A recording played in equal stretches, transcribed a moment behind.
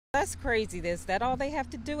That's crazy. Is that all they have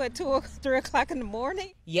to do at 3 o'clock in the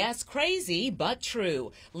morning? Yes, crazy, but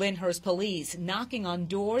true. Lyndhurst police knocking on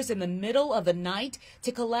doors in the middle of the night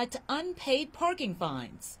to collect unpaid parking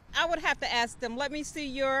fines. I would have to ask them, let me see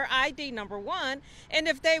your ID, number one. And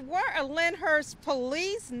if they were a Lyndhurst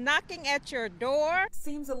police knocking at your door.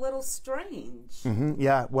 Seems a little strange.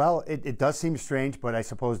 Yeah, well, it does seem strange, but I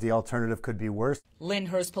suppose the alternative could be worse.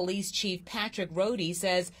 Lyndhurst Police Chief Patrick Rohde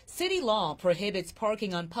says city law prohibits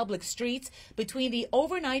parking on public streets between the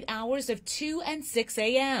overnight hours of 2 and 6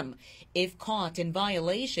 a.m. If caught in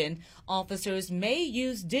violation, officers may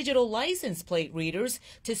use digital license plate readers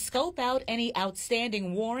to scope out any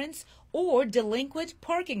outstanding warrants or delinquent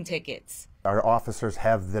parking tickets. Our officers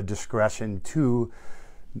have the discretion to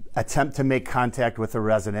attempt to make contact with a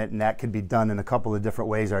resident, and that could be done in a couple of different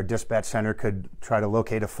ways. Our dispatch center could try to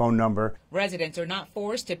locate a phone number. Residents are not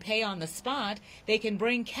forced to pay on the spot. They can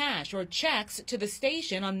bring cash or checks to the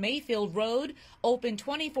station on Mayfield Road, open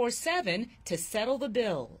 24/7 to settle the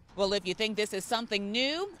bill. Well, if you think this is something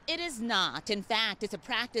new, it is not. In fact, it's a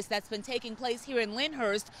practice that's been taking place here in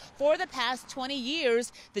Lyndhurst for the past 20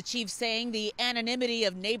 years. The chief saying the anonymity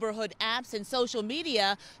of neighborhood apps and social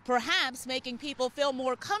media perhaps making people feel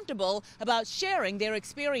more comfortable about sharing their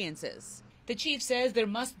experiences. The chief says there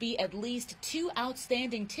must be at least 2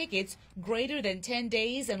 outstanding tickets greater than 10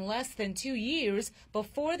 days and less than 2 years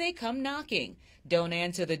before they come knocking. Don't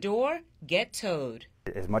answer the door, get towed.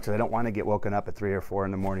 As much as I don't want to get woken up at 3 or 4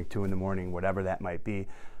 in the morning, 2 in the morning, whatever that might be,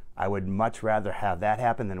 I would much rather have that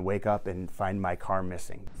happen than wake up and find my car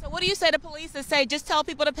missing. So what do you say to police that say just tell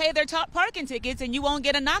people to pay their top parking tickets and you won't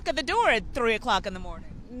get a knock at the door at 3 o'clock in the morning?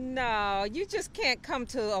 No, you just can't come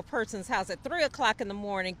to a person's house at 3 o'clock in the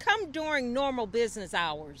morning. Come during normal business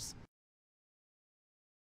hours.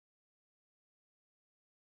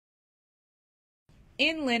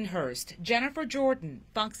 In Lyndhurst, Jennifer Jordan,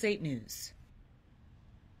 Fox 8 News.